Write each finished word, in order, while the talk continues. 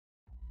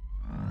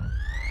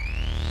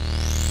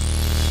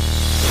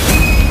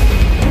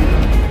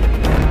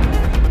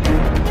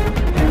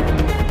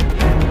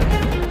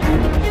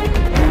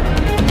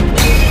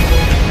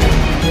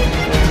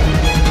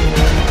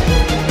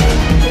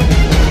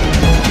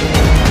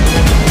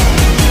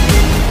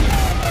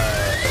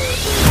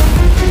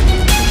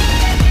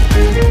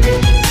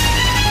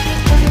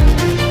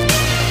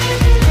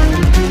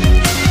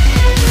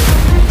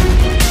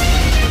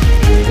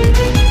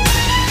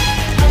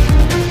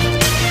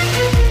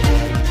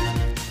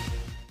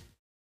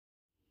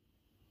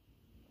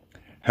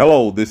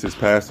Hello, this is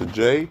Pastor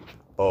Jay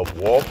of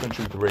Walk and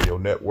Truth Radio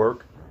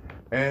Network,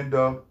 and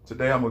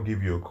today I'm going to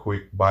give you a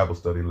quick Bible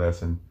study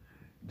lesson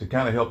to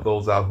kind of help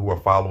those out who are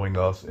following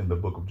us in the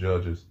book of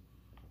Judges.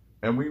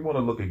 And we want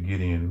to look at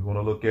Gideon. We want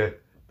to look at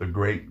the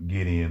great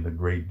Gideon, the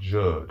great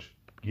judge,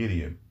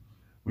 Gideon.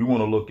 We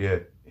want to look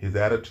at his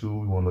attitude.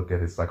 We want to look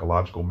at his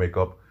psychological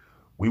makeup.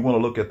 We want to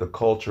look at the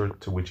culture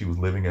to which he was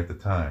living at the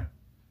time.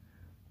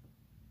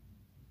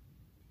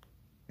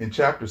 In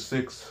chapter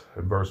 6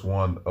 and verse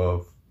 1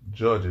 of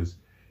Judges,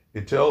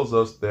 it tells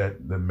us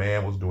that the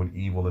man was doing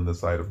evil in the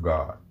sight of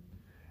God.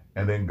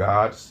 And then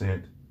God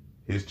sent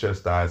his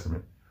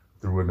chastisement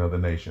through another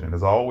nation. And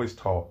as I always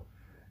taught,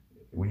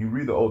 when you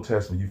read the Old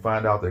Testament, you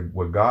find out that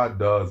what God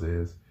does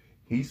is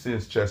he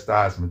sends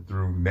chastisement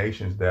through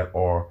nations that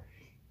are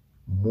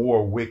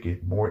more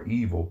wicked, more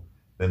evil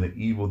than the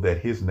evil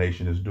that his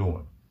nation is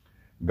doing.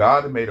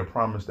 God had made a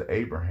promise to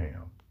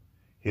Abraham.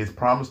 His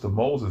promise to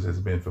Moses has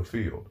been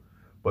fulfilled.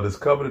 But his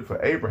covenant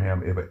for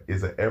Abraham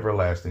is an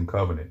everlasting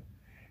covenant.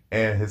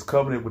 And his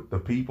covenant with the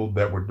people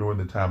that were during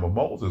the time of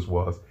Moses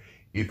was,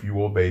 if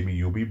you obey me,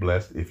 you'll be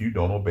blessed. If you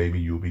don't obey me,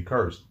 you'll be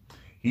cursed.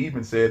 He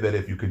even said that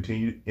if you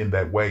continue in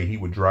that way, he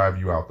would drive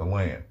you out the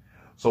land.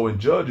 So in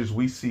Judges,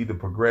 we see the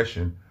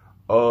progression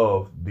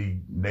of the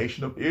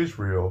nation of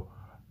Israel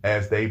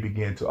as they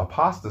begin to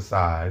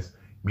apostatize,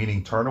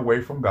 meaning turn away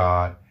from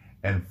God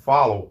and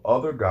follow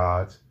other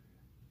gods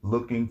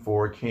looking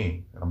for a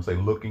king. And I'm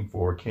saying looking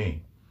for a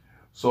king.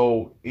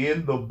 So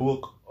in the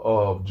book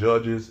of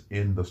Judges,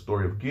 in the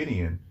story of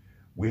Gideon,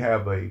 we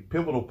have a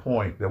pivotal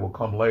point that will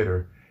come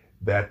later,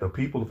 that the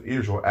people of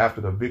Israel, after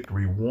the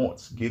victory,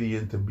 wants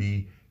Gideon to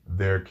be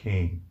their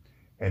king.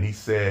 And he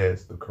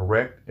says the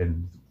correct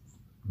and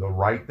the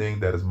right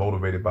thing that is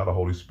motivated by the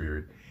Holy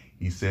Spirit.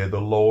 He said,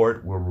 the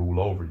Lord will rule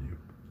over you.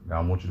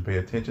 Now I want you to pay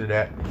attention to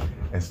that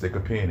and stick a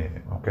pin in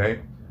it,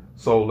 okay?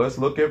 So let's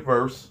look at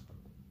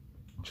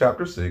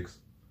chapter 6.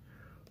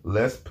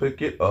 Let's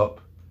pick it up.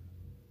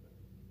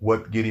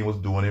 What Gideon was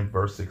doing in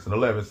verse 6 and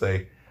 11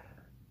 say,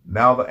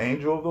 now the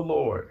angel of the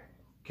Lord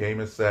came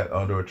and sat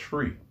under a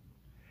tree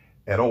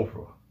at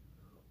Ophrah,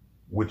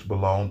 which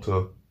belonged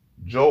to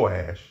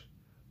Joash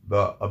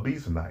the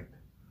Abiezrite,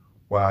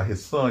 while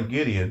his son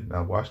Gideon,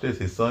 now watch this,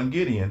 his son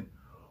Gideon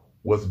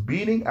was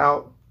beating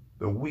out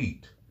the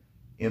wheat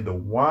in the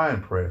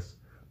winepress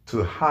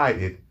to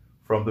hide it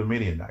from the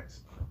Midianites.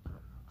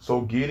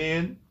 So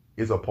Gideon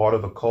is a part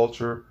of the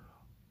culture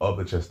of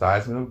the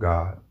chastisement of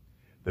God.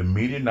 The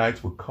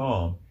Midianites would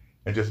come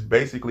and just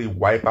basically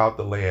wipe out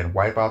the land,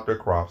 wipe out their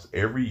crops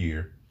every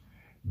year.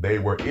 They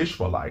were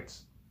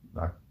Ishmaelites.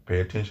 Now,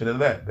 pay attention to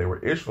that. They were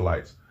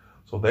Israelites.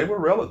 So they were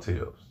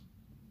relatives.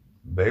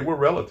 They were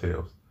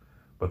relatives,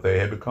 but they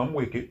had become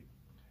wicked.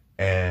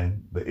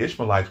 And the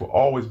Ishmaelites will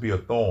always be a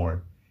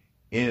thorn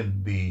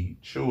in the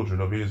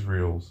children of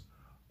Israel's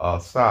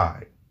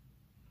side.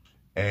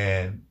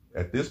 And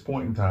at this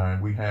point in time,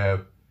 we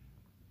have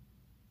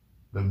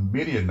the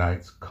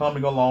Midianites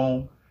coming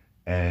along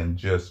and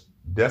just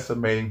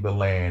decimating the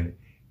land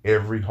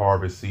every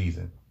harvest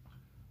season.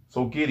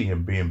 So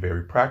Gideon, being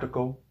very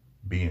practical,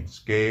 being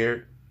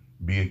scared,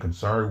 being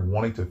concerned,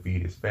 wanting to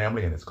feed his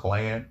family and his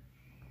clan,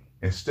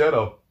 instead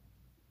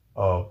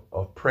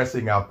of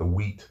pressing out the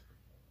wheat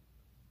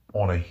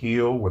on a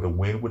hill where the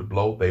wind would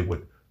blow, they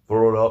would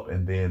throw it up,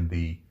 and then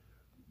the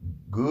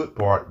good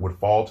part would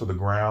fall to the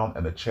ground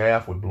and the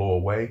chaff would blow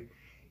away.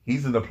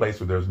 He's in a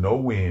place where there's no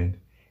wind,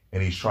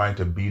 and he's trying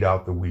to beat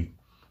out the wheat.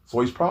 So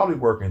he's probably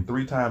working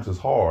 3 times as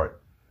hard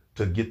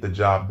to get the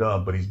job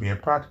done, but he's being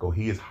practical.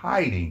 He is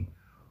hiding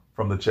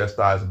from the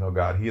chastisement of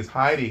God. He is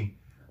hiding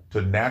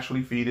to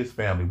naturally feed his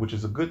family, which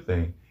is a good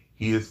thing.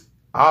 He is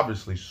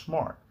obviously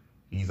smart.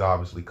 He's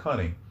obviously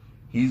cunning.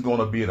 He's going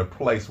to be in a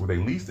place where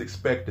they least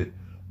expect it,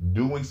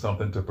 doing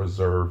something to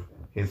preserve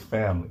his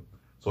family.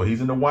 So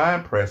he's in the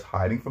wine press,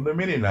 hiding from the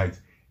Midianites,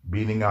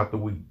 beating out the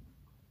wheat.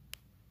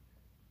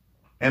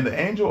 And the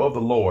angel of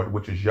the Lord,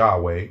 which is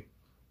Yahweh,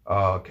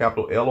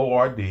 capital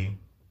Lord,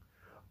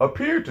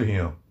 appeared to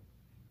him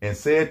and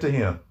said to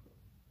him,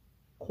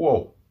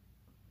 quote,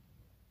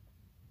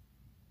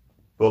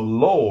 the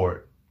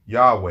Lord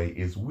Yahweh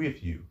is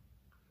with you,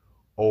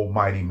 O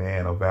mighty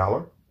man of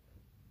valor.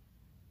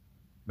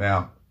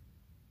 Now,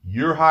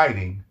 you're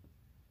hiding,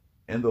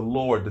 and the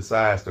Lord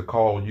decides to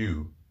call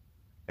you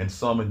and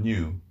summon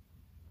you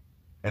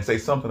and say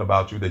something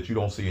about you that you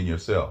don't see in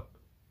yourself.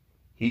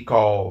 He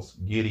calls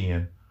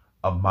Gideon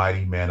a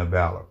mighty man of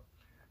valor.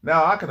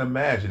 Now, I can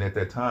imagine at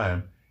that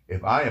time,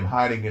 if I am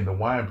hiding in the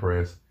wine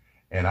press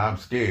and I'm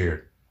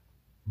scared,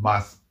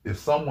 if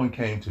someone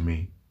came to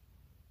me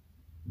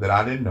that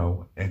I didn't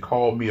know and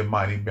called me a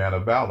mighty man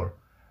of valor,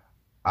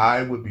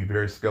 I would be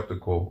very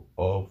skeptical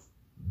of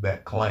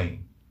that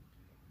claim.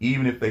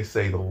 Even if they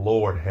say the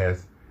Lord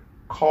has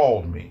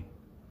called me.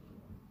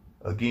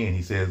 Again,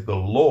 he says, the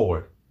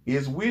Lord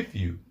is with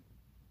you.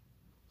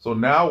 So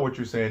now what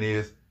you're saying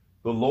is,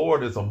 the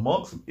Lord is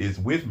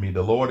with me.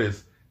 The Lord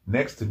is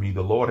next to me.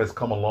 The Lord has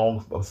come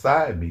along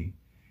beside me,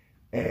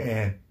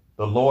 and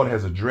the Lord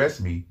has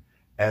addressed me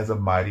as a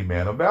mighty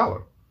man of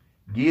valor.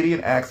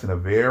 Gideon acts in a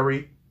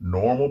very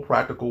normal,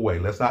 practical way.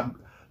 Let's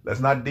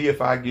not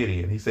deify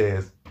Gideon. He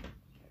says,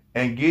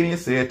 and Gideon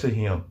said to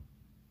him,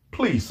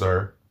 please,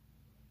 sir,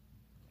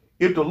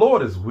 if the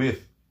Lord is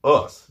with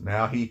us,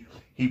 now he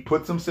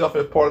puts himself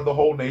as part of the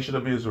whole nation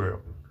of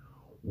Israel.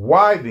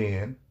 Why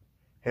then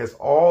has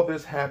all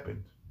this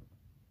happened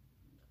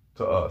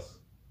to us?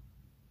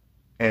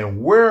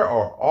 And where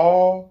are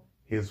all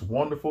his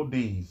wonderful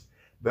deeds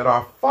that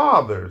our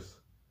fathers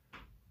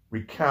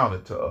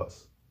recounted to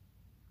us,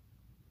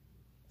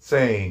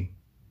 saying,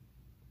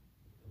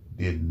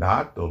 did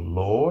not the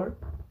Lord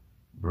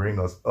bring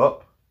us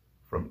up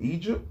from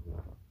Egypt?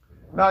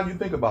 Now you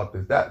think about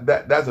this.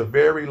 That's a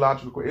very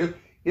logical question.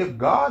 If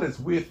God is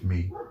with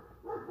me,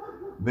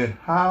 then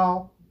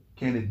how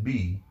can it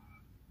be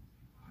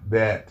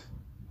that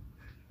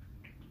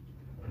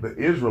the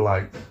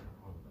Israelites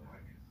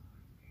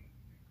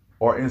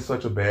are in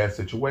such a bad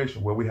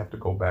situation? Well, we have to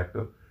go back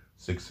to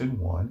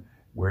 6:1,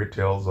 where it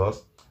tells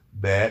us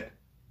that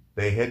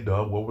they had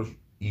done what was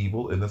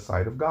evil in the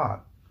sight of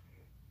God.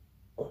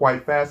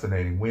 Quite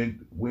fascinating.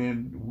 When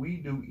we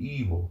do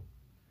evil,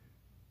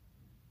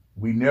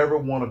 we never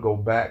want to go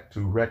back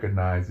to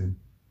recognizing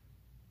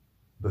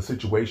the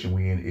situation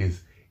we're in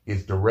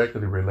is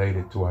directly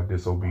related to our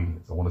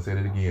disobedience. I want to say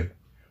that again.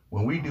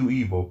 When we do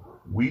evil,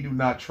 we do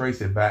not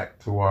trace it back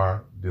to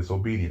our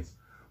disobedience.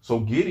 So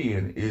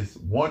Gideon is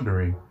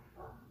wondering,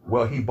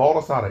 well, he brought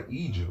us out of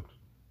Egypt,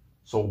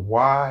 so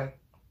why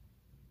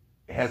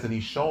hasn't he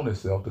shown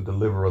himself to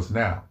deliver us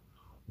now?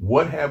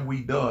 What have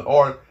we done?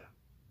 Or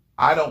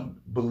I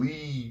don't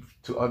believe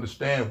to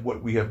understand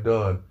what we have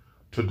done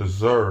to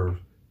deserve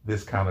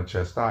this kind of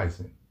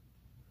chastisement.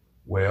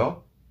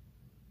 Well,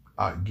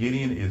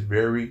 Gideon is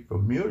very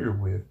familiar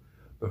with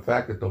the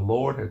fact that the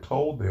Lord had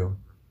told them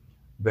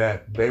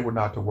that they were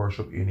not to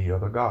worship any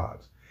other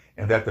gods,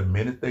 and that the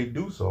minute they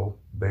do so,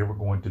 they were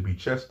going to be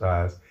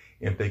chastised.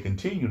 If they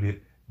continued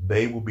it,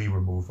 they will be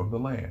removed from the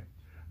land.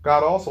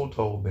 God also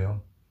told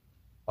them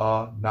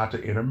not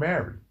to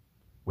intermarry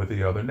with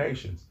the other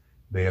nations.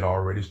 They had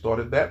already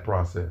started that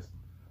process.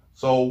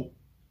 So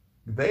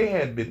they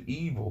had been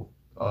evil,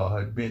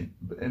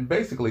 and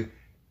basically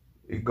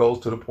it goes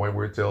to the point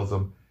where it tells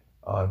them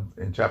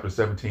in chapter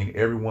 17,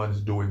 everyone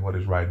is doing what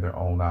is right in their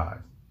own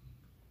eyes.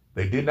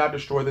 They did not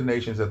destroy the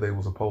nations that they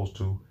were supposed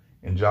to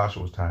in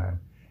Joshua's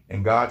time.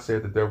 And God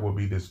said that there will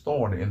be this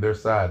thorn in their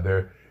side.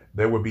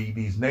 There would be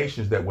these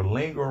nations that would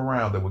linger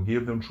around, that would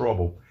give them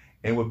trouble,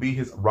 and would be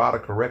his rod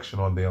of correction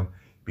on them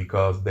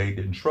because they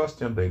didn't trust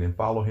him, they didn't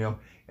follow him,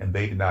 and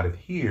they did not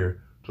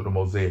adhere to the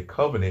Mosaic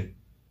covenant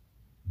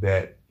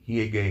that he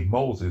had gave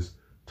Moses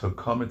to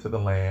come into the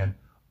land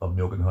of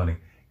milk and honey.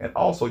 And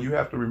also you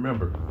have to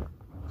remember,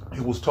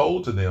 it was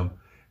told to them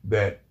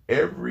that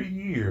every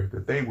year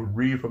that they would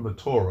read from the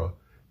Torah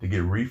to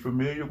get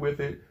re-familiar with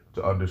it,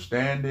 to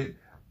understand it,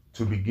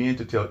 to begin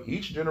to tell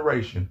each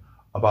generation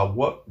about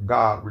what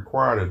God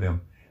required of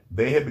them,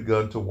 they had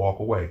begun to walk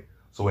away.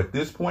 So at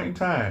this point in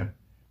time,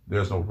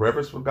 there's no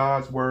reverence for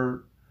God's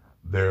word,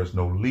 there's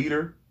no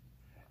leader,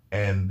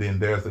 and then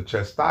there's a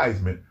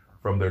chastisement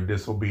from their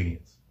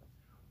disobedience.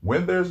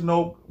 When there's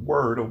no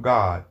word of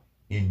God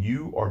in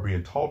you or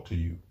being taught to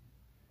you,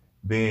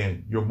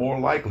 then you're more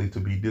likely to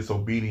be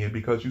disobedient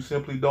because you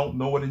simply don't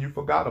know it and you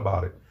forgot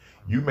about it.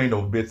 You may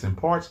know bits and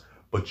parts,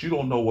 but you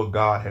don't know what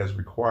God has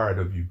required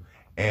of you.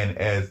 And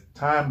as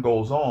time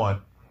goes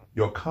on,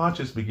 your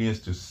conscience begins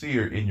to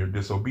sear in your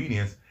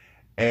disobedience,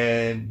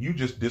 and you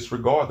just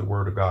disregard the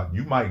word of God.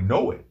 You might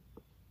know it,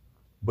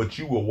 but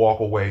you will walk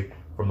away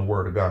from the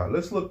word of God.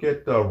 Let's look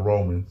at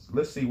Romans.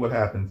 Let's see what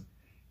happens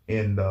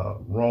in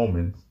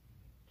Romans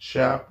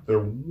chapter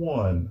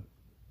 1.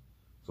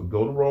 So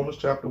go to Romans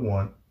chapter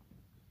 1.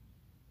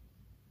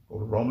 Go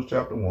to Romans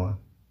chapter 1.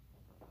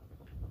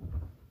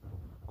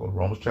 Go to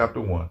Romans chapter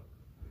 1.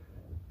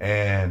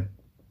 And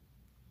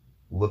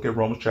look at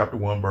Romans chapter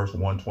 1, verse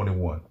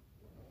 121.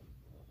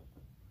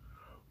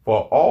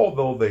 For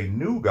although they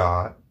knew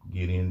God,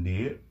 Gideon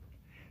did,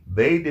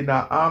 they did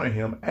not honor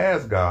him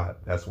as God.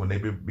 That's when they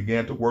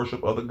began to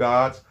worship other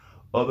gods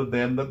other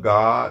than the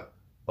God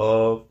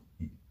of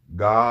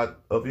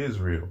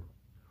Israel,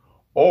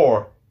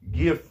 or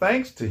give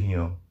thanks to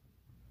him.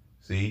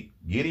 See,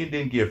 Gideon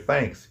didn't give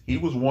thanks. He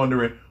was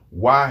wondering,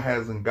 why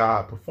hasn't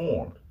God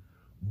performed?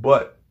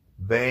 But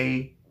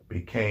they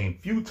became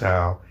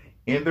futile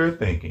in their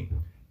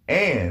thinking,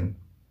 and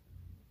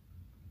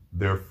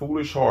their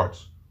foolish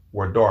hearts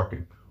were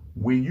darkened.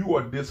 When you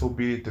are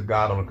disobedient to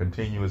God on a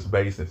continuous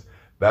basis,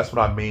 that's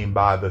what I mean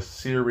by the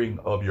searing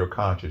of your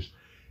conscience.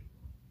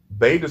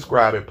 They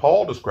describe it,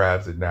 Paul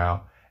describes it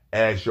now,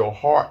 as your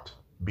heart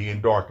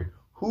being darkened.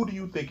 Who do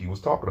you think he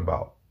was talking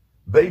about?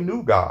 They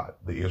knew God.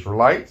 The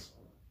Israelites,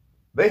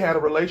 they had a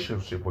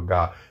relationship with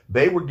God.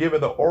 They were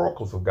given the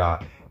oracles of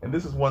God. And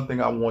this is one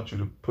thing I want you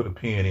to put a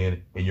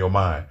pin in your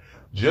mind.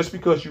 Just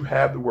because you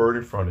have the word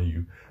in front of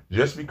you,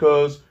 just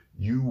because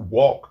you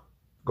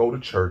go to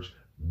church,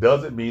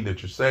 doesn't mean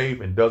that you're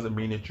saved and doesn't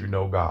mean that you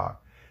know God.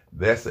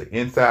 That's an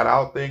inside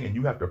out thing, and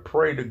you have to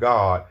pray to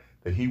God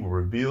that he will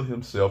reveal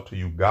himself to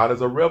you. God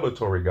is a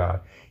revelatory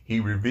God. He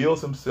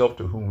reveals himself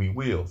to whom he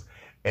wills.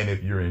 And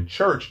if you're in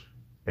church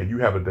and you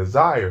have a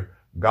desire,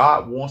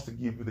 God wants to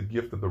give you the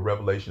gift of the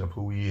revelation of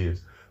who he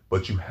is,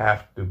 but you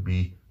have to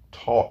be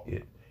taught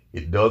it.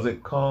 It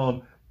doesn't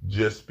come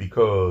just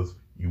because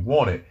you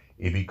want it.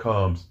 It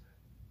becomes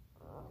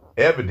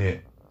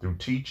evident through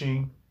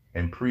teaching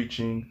and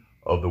preaching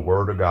of the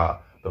word of God.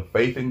 The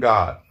faith in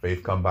God.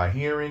 Faith come by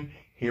hearing,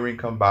 hearing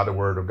come by the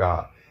word of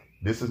God.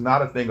 This is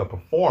not a thing of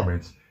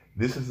performance.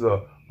 This is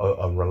a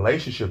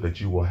relationship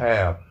that you will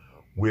have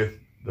with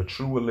the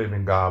true and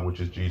living God, which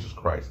is Jesus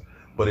Christ.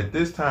 But at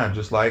this time,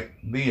 just like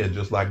then,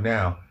 just like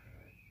now,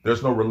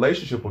 there's no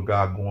relationship with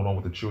God going on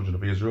with the children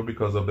of Israel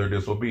because of their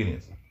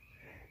disobedience.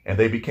 And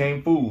they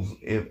became fools.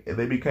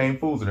 They became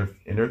fools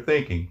in their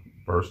thinking.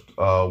 Verse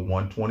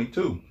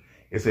 122.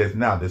 It says,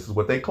 now this is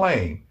what they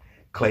claim.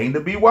 Claim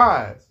to be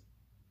wise,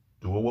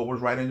 doing what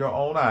was right in your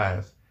own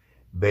eyes.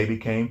 They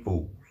became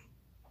fools.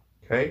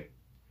 Okay?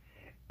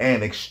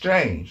 And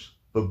exchanged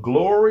the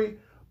glory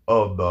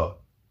of the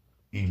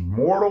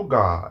immortal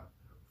God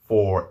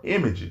for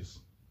images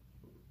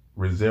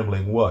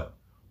resembling what?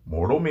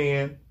 Mortal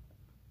men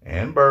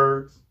and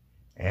birds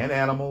and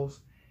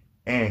animals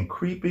and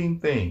creeping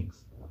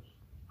things.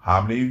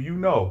 How many of you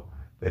know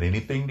that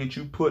anything that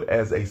you put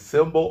as a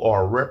symbol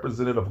or a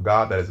representative of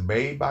God that is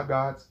made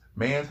by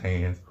man's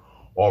hands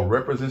or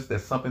represents that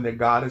something that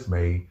God has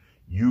made,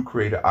 you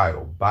create an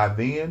idol? By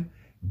then,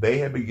 they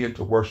had begun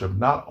to worship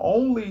not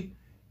only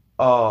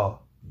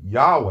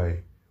Yahweh,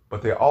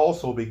 but they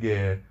also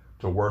began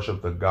to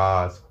worship the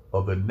gods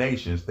of the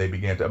nations they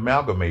began to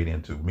amalgamate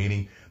into,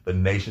 meaning the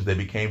nations they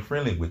became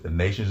friendly with, the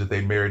nations that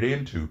they married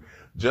into.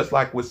 Just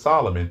like with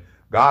Solomon,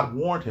 God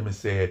warned him and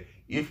said,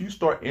 if you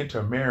start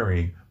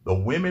intermarrying the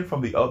women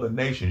from the other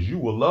nations, you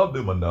will love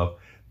them enough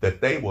that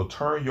they will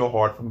turn your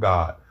heart from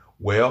God.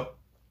 Well,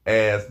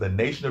 as the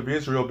nation of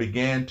Israel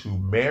began to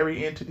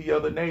marry into the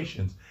other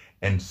nations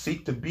and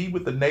seek to be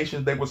with the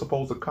nations they were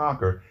supposed to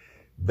conquer,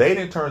 they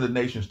didn't turn the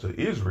nations to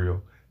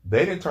Israel.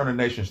 They didn't turn the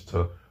nations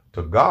to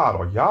God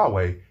or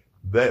Yahweh.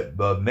 That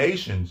the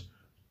nations,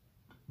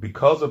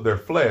 because of their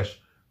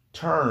flesh,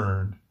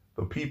 turned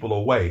the people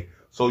away.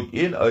 So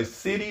in a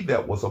city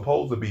that was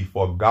supposed to be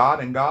for God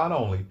and God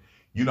only,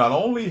 you not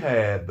only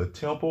had the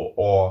temple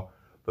or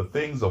the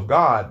things of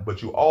God,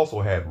 but you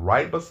also had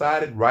right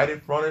beside it, right in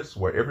front of it,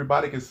 where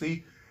everybody could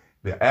see,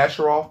 the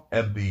Asheroth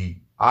and the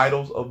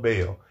idols of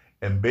Baal.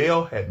 And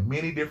Baal had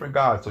many different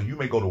gods. So you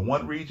may go to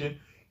one region,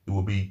 it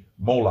will be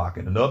Moloch.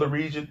 In another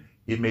region,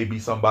 it may be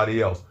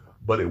somebody else.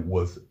 But it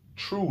was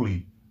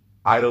truly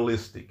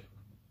idolistic.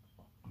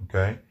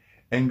 Okay?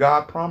 And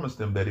God promised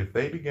them that if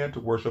they began to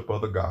worship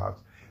other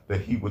gods,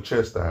 that he would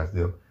chastise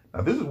them.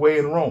 Now, this is way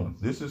in Romans.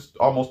 This is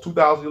almost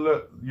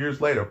 2,000 years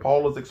later.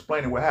 Paul is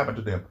explaining what happened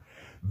to them.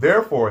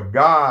 Therefore,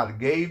 God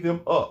gave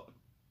them up.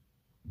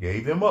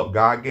 Gave them up.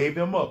 God gave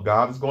them up.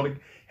 God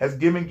has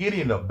given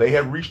Gideon up. They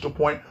have reached a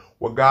point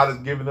where God has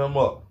given them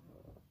up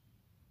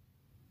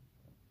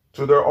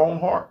to their own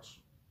hearts,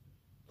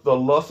 the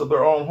lust of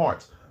their own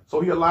hearts.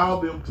 So he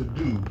allowed them to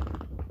do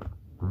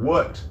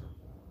what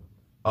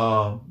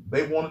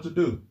they wanted to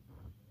do.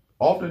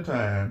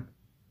 Oftentimes,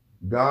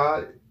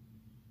 God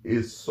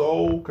is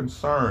so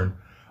concerned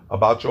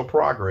about your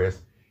progress,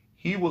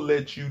 he will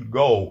let you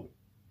go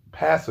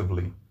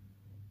passively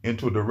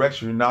into a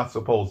direction you're not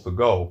supposed to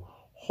go,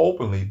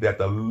 hoping that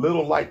the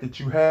little light that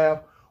you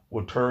have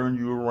will turn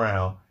you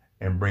around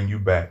and bring you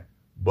back.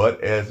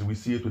 But as we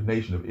see it with the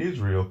nation of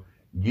Israel,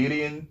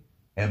 Gideon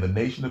and the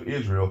nation of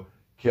Israel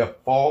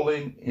kept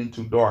falling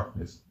into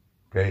darkness,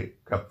 okay?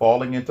 Kept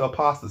falling into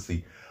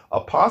apostasy.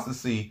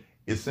 Apostasy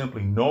is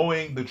simply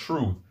knowing the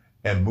truth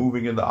and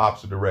moving in the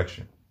opposite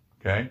direction,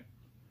 okay?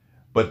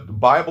 But the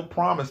Bible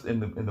promised in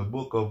the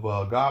book of,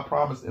 God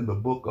promised in the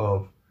book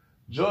of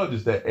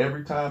Judges that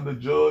every time the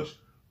judge,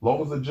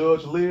 long as the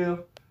judge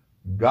lived,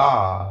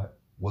 God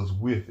was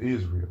with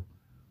Israel.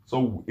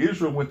 So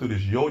Israel went through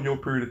this yo-yo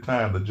period of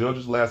time. The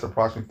judges last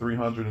approximately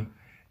 300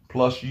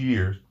 plus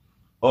years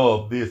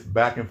of this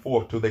back and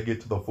forth till they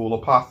get to the full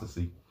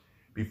apostasy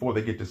before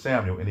they get to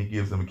Samuel, and he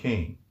gives them a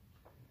king.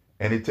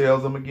 And he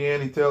tells them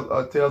again, he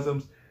tells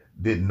them,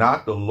 did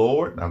not the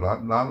Lord,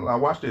 now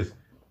watch this.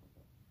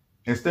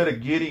 Instead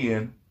of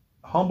Gideon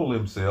humble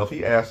himself,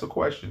 he asks a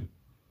question.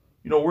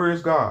 You know, where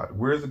is God?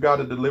 Where is the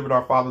God that delivered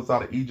our fathers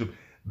out of Egypt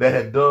that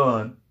had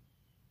done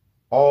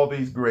all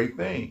these great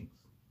things?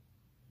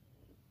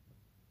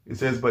 It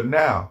says, but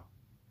now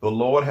the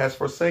Lord has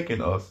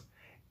forsaken us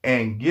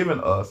and given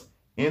us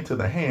into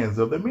the hands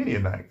of the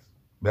Midianites.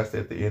 That's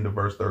at the end of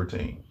verse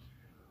 13.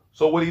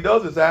 So what he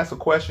does is ask a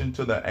question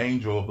to the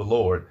angel of the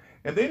Lord.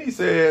 And then he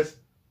says,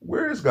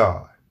 where is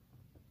God?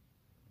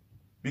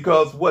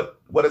 Because what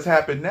has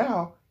happened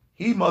now,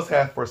 he must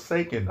have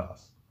forsaken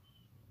us.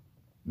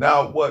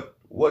 Now,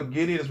 what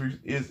Gideon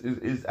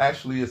is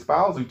actually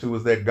espousing to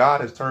is that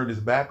God has turned his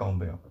back on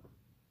them.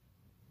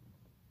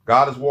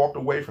 God has walked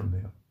away from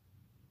them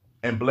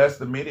and blessed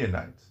the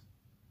Midianites.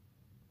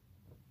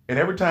 And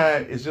every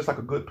time, it's just like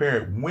a good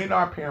parent. When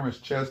our parents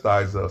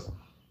chastise us,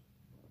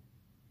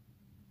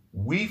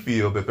 we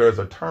feel that there's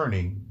a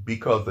turning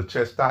because the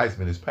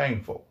chastisement is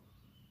painful.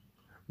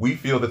 We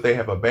feel that they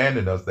have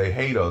abandoned us. They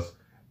hate us.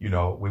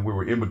 When we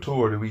were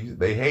immature,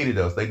 they hated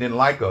us. They didn't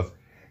like us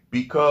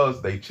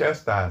because they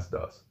chastised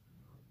us.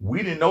 We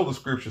didn't know the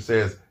scripture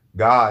says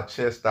God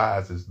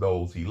chastises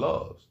those he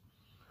loves.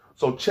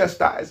 So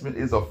chastisement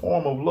is a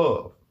form of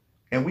love.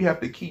 And we have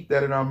to keep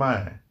that in our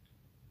mind.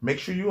 Make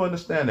sure you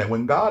understand that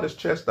when God is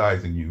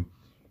chastising you,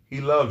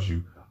 he loves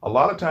you. A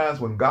lot of times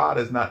when God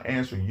is not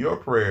answering your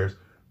prayers,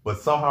 but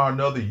somehow or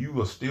another you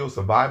are still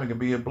surviving and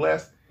being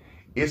blessed,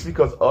 it's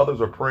because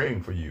others are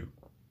praying for you.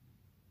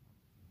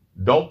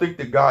 Don't think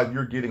that God,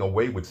 you're getting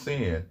away with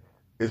sin.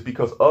 It's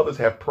because others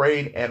have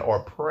prayed and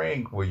are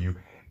praying for you.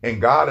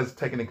 And God is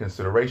taking into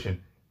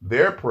consideration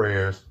their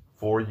prayers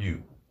for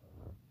you.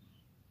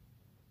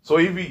 So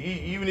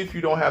even if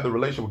you don't have the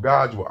relationship with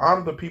God, you will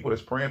honor the people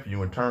that's praying for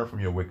you and turn from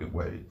your wicked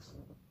ways.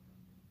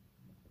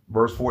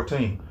 Verse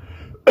 14.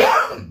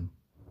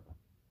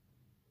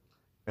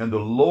 And the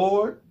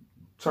Lord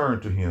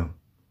turned to him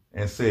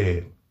and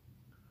said,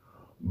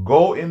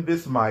 go in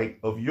this might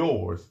of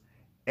yours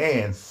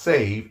and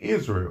save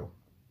Israel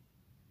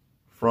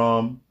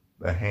from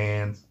the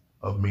hands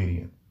of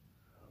Midian.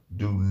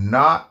 Do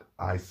not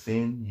I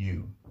send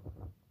you?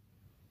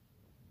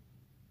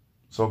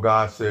 So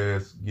God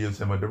gives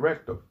him a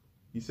directive.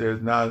 He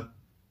says, now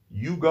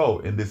you go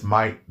in this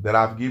might that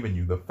I've given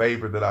you, the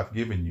favor that I've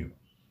given you.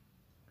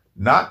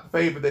 Not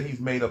favor that he's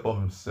made up of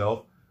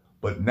himself,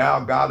 but now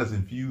God has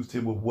infused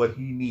him with what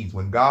he needs.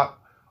 When God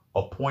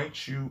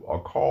appoints you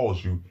or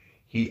calls you,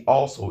 he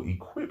also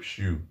equips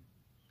you.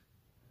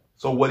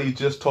 So what he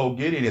just told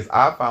Gideon is,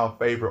 I found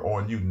favor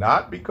on you,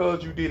 not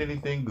because you did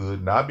anything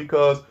good, not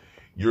because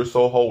you're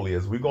so holy.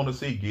 As we're going to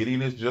see,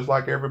 Gideon is just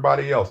like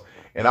everybody else.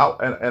 And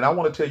I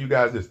want to tell you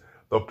guys this.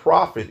 The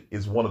prophet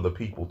is one of the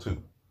people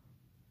too.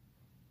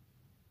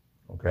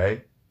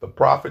 Okay? The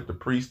prophet, the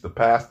priest, the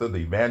pastor, the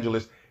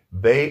evangelist,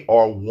 they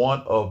are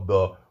one of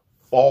the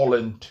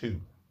fallen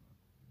too.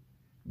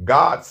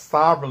 God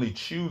sovereignly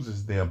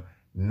chooses them,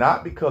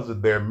 not because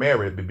of their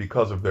merit, but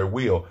because of their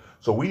will.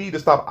 So we need to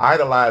stop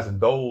idolizing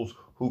those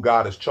who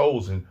God has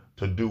chosen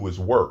to do his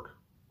work.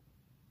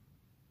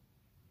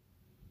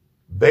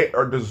 They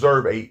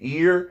deserve an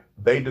ear.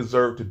 They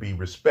deserve to be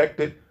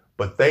respected,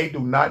 but they do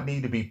not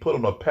need to be put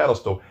on a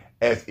pedestal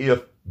as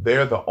if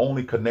they're the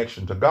only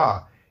connection to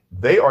God.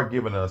 They are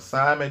given an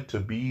assignment to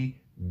be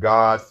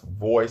God's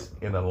voice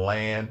in a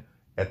land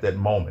at that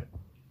moment.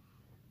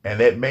 And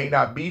that may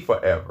not be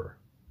forever.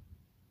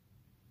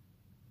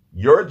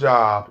 Your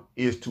job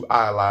is to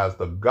idolize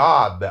the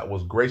God that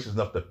was gracious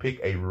enough to pick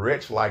a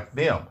wretch like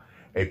them,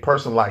 a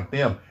person like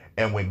them.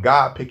 And when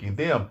God picking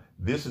them,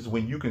 this is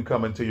when you can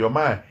come into your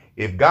mind.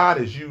 If God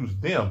has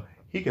used them,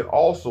 he can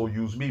also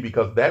use me,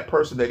 because that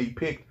person that he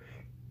picked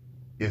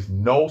is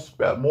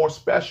more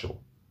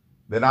special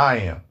than I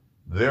am.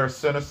 They're a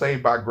sinner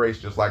saved by grace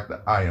just like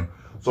I am.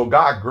 So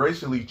God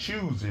graciously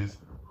chooses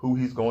who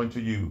he's going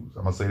to use.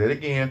 I'm going to say that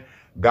again.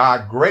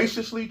 God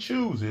graciously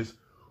chooses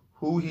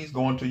who he's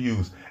going to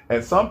use.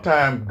 And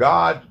sometimes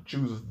God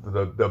chooses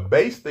the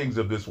base things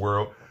of this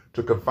world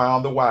to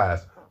confound the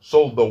wise.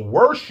 So the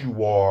worse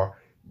you are,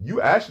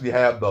 you actually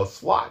have the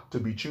slot to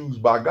be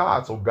chosen by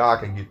God so God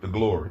can get the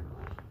glory.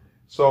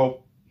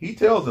 So he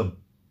tells him,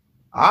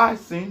 I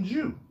send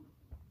you.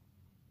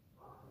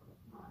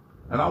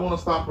 And I want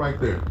to stop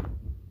right there.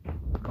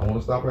 I want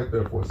to stop right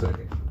there for a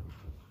second.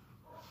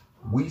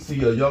 We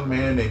see a young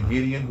man named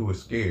Gideon who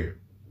is scared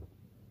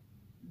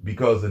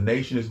because the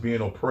nation is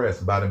being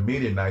oppressed by the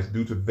Midianites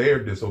due to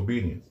their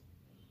disobedience.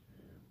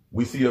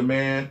 We see a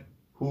man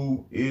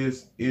who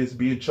is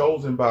being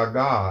chosen by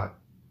God,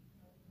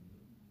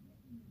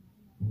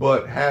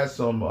 but has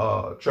some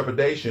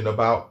trepidation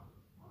about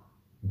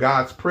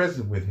God's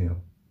presence with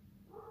him.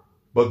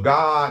 But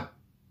God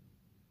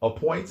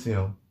appoints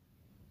him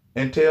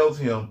and tells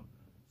him,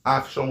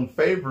 I've shown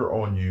favor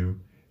on you,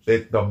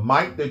 that the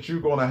might that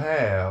you're going to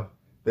have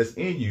that's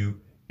in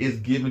you is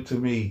given to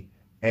me,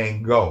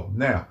 and go.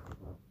 Now,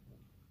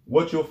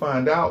 what you'll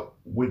find out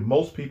with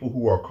most people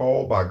who are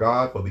called by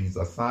God for these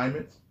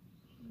assignments,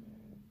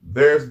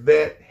 there's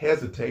that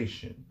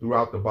hesitation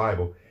throughout the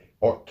Bible.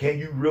 Or can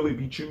you really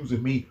be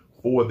choosing me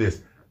for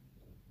this?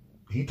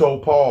 He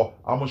told Paul,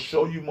 I'm going to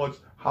show you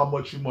how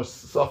much you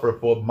must suffer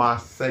for my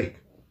sake.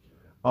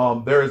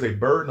 There is a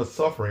burden of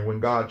suffering when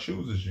God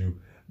chooses you.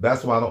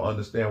 That's why I don't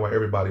understand why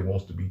everybody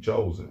wants to be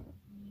chosen.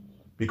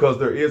 Because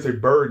there is a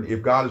burden.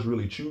 If God is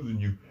really choosing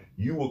you,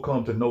 you will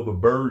come to know the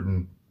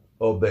burden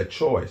of that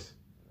choice.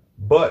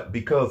 But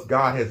because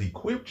God has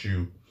equipped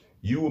you,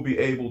 you will be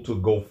able to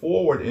go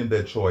forward in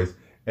that choice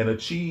and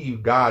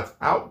achieve God's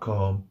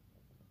outcome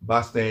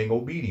by staying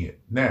obedient.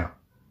 Now,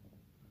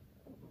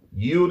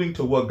 yielding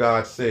to what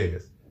God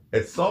says.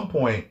 At some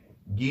point,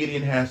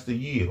 Gideon has to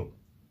yield.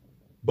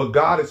 But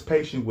God is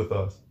patient with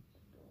us.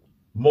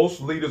 Most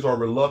leaders are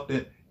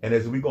reluctant, and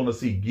as we're going to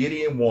see,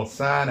 Gideon wants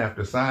sign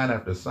after sign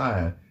after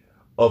sign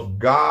of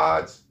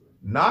God's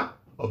not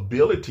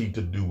ability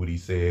to do what he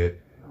said,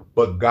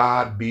 but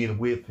God being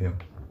with him.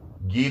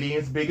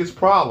 Gideon's biggest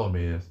problem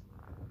is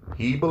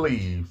he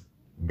believes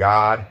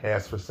God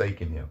has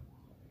forsaken him.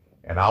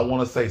 And I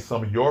want to say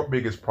some of your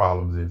biggest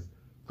problems is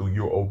through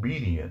your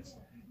obedience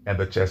and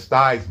the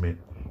chastisement,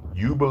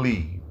 you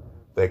believe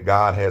that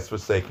God has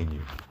forsaken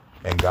you,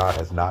 and God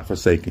has not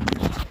forsaken you.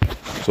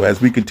 So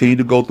as we continue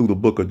to go through the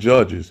book of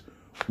Judges,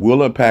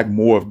 we'll unpack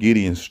more of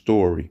Gideon's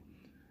story,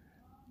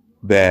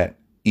 that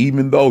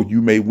even though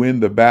you may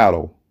win the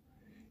battle,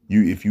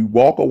 if you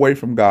walk away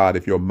from God,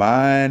 if your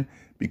mind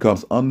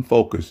becomes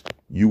unfocused,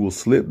 you will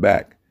slip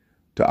back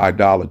to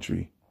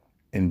idolatry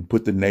and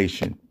put the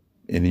nation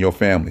and your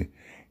family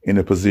in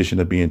a position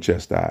of being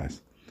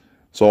chastised.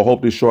 So I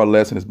hope this short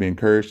lesson has been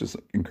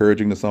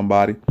encouraging to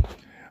somebody.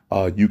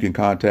 You can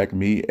contact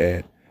me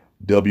at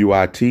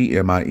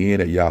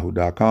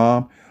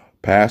witmin@yahoo.com,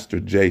 Pastor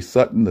J.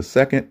 Sutton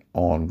II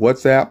on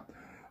WhatsApp.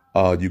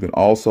 You can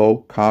also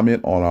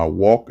comment on our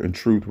Walk in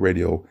Truth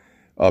Radio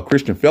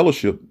Christian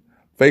Fellowship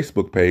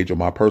Facebook page, or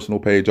my personal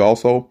page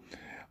also,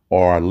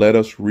 or our Let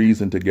Us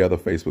Reason Together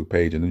Facebook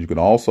page. And then you can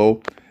also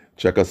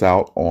check us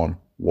out on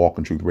Walk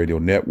in Truth Radio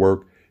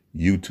Network,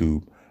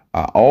 YouTube.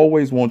 I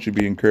always want you to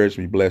be encouraged,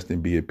 be blessed,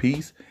 and be at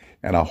peace.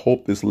 And I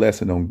hope this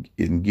lesson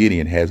in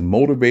Gideon has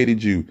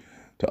motivated you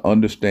to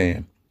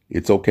understand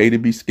it's okay to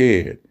be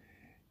scared.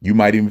 You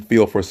might even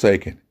feel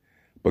forsaken,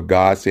 but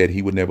God said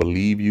he would never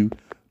leave you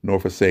nor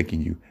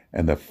forsaken you.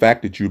 And the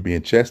fact that you're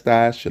being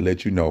chastised should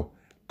let you know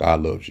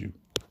God loves you.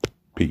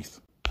 Peace.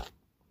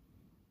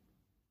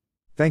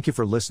 Thank you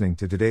for listening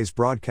to today's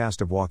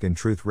broadcast of Walk in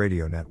Truth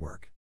Radio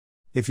Network.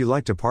 If you'd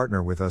like to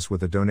partner with us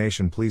with a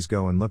donation, please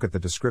go and look at the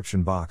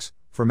description box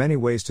for many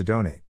ways to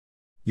donate.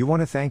 You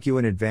want to thank you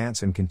in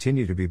advance and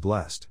continue to be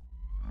blessed.